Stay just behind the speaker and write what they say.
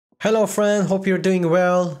Hello friend, hope you're doing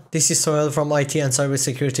well. This is Sohail from IT and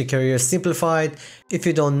Cybersecurity Career Simplified. If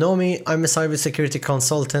you don't know me, I'm a cybersecurity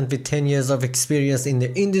consultant with 10 years of experience in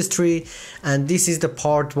the industry, and this is the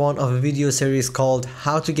part 1 of a video series called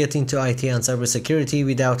How to Get into IT and Cybersecurity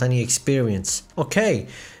Without Any Experience. Okay,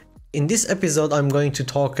 in this episode I'm going to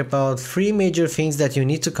talk about 3 major things that you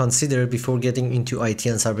need to consider before getting into IT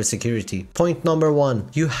and cybersecurity. Point number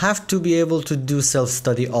 1, you have to be able to do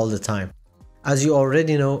self-study all the time. As you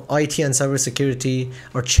already know, IT and cybersecurity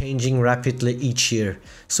are changing rapidly each year,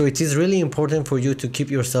 so it is really important for you to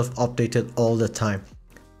keep yourself updated all the time.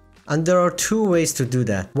 And there are 2 ways to do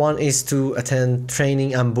that. One is to attend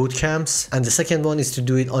training and boot camps, and the second one is to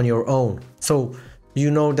do it on your own. So you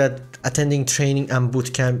know that attending training and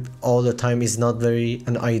boot camp all the time is not very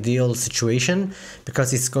an ideal situation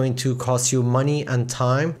because it's going to cost you money and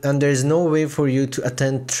time, and there is no way for you to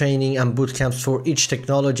attend training and boot camps for each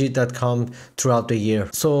technology that come throughout the year.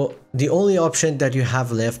 So the only option that you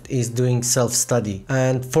have left is doing self-study,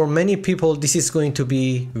 and for many people this is going to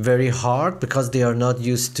be very hard because they are not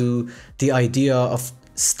used to the idea of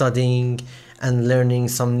studying and learning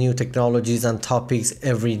some new technologies and topics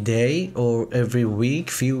every day or every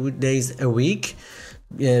week, few days a week.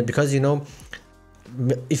 Because you know,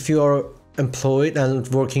 if you are employed and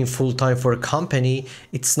working full-time for a company,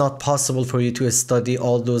 it's not possible for you to study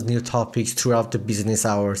all those new topics throughout the business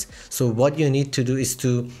hours. So what you need to do is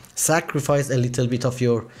to sacrifice a little bit of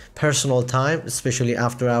your personal time, especially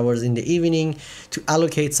after hours in the evening, to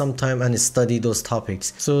allocate some time and study those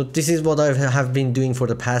topics. So this is what I have been doing for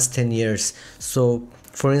the past 10 years. So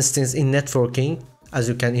for instance, in networking, as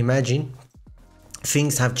you can imagine,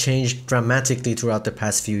 things have changed dramatically throughout the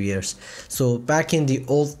past few years. So back in the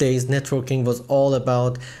old days, networking was all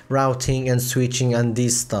about routing and switching and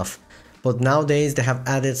this stuff. But nowadays they have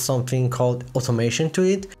added something called automation to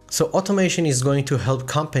it. So automation is going to help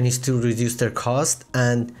companies to reduce their cost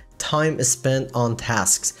and time spent on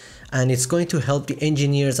tasks. And it's going to help the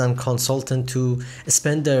engineers and consultants to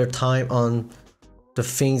spend their time on the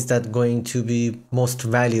things that are going to be most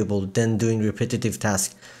valuable than doing repetitive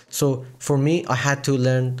tasks. So for me, I had to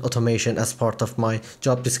learn automation as part of my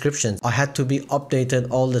job description. I had to be updated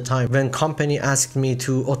all the time. When company asked me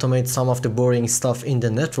to automate some of the boring stuff in the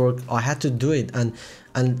network, I had to do it. And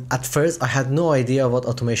at first I had no idea what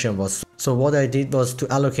automation was. So what I did was to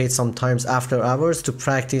allocate some times after hours to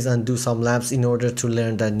practice and do some labs in order to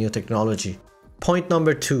learn that new technology. Point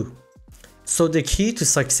number 2. So the key to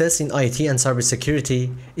success in IT and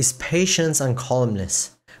cybersecurity is patience and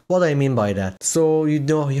calmness. What I mean by that, so you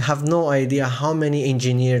have no idea how many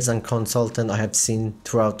engineers and consultants I have seen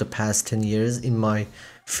throughout the past 10 years in my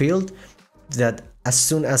field, that as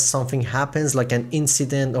soon as something happens like an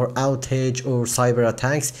incident or outage or cyber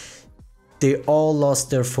attacks, they all lost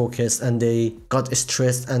their focus and they got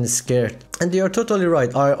stressed and scared. And they are totally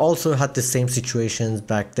right. I also had the same situations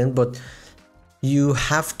back then, but you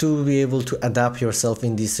have to be able to adapt yourself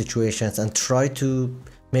in these situations and try to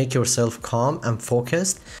make yourself calm and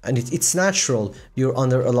focused. And it's natural, you're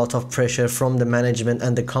under a lot of pressure from the management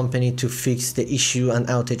and the company to fix the issue and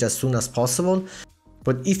outage as soon as possible.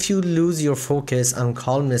 But if you lose your focus and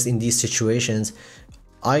calmness in these situations,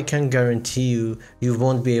 I can guarantee you, you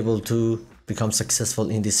won't be able to become successful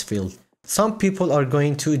in this field. Some people are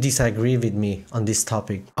going to disagree with me on this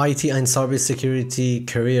topic. IT and cybersecurity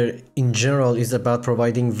career in general is about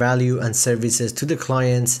providing value and services to the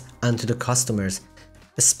clients and to the customers.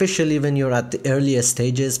 Especially when you're at the earliest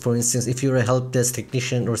stages. For instance, if you're a help desk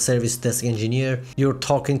technician or service desk engineer, you're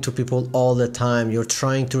talking to people all the time. You're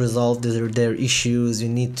trying to resolve their issues. You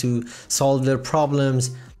need to solve their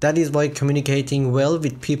problems. That is why communicating well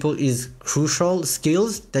with people is crucial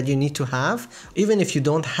skills that you need to have. Even if you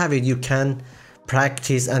don't have it, you can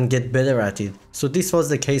practice and get better at it. So this was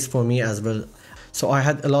the case for me as well. So I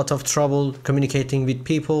had a lot of trouble communicating with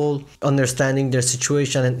people, understanding their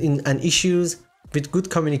situation and issues. With good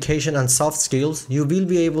communication and soft skills, you will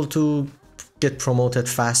be able to get promoted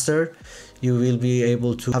faster. You will be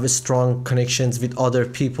able to have strong connections with other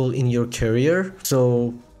people in your career.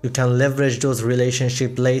 So you can leverage those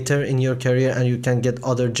relationships later in your career and you can get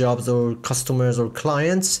other jobs or customers or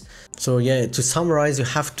clients. So yeah, to summarize, you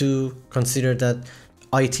have to consider that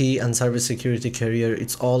IT and cybersecurity career,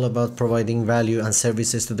 it's all about providing value and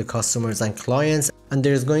services to the customers and clients. And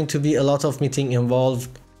there's going to be a lot of meeting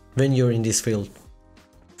involved when you're in this field.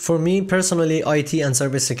 For me personally, IT and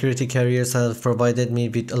cybersecurity careers have provided me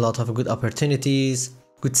with a lot of good opportunities,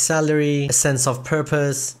 good salary, a sense of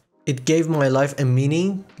purpose. It gave my life a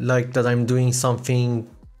meaning, like that I'm doing something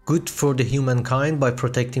good for the humankind by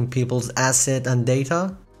protecting people's asset and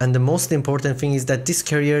data. And the most important thing is that this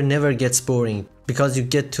career never gets boring because you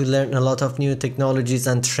get to learn a lot of new technologies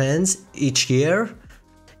and trends each year.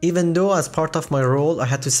 Even though as part of my role I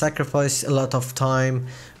had to sacrifice a lot of time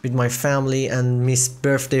with my family and miss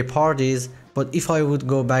birthday parties, but if I would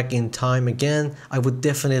go back in time again, I would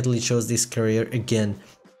definitely choose this career again.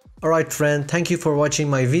 Alright friend, thank you for watching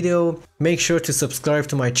my video. Make sure to subscribe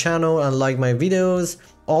to my channel and like my videos.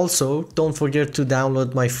 Also, don't forget to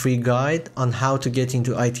download my free guide on how to get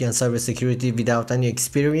into IT and cybersecurity without any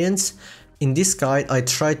experience. In this guide, I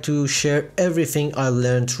try to share everything I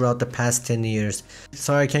learned throughout the past 10 years.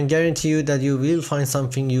 So I can guarantee you that you will find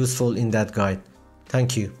something useful in that guide.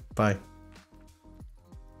 Thank you. Bye.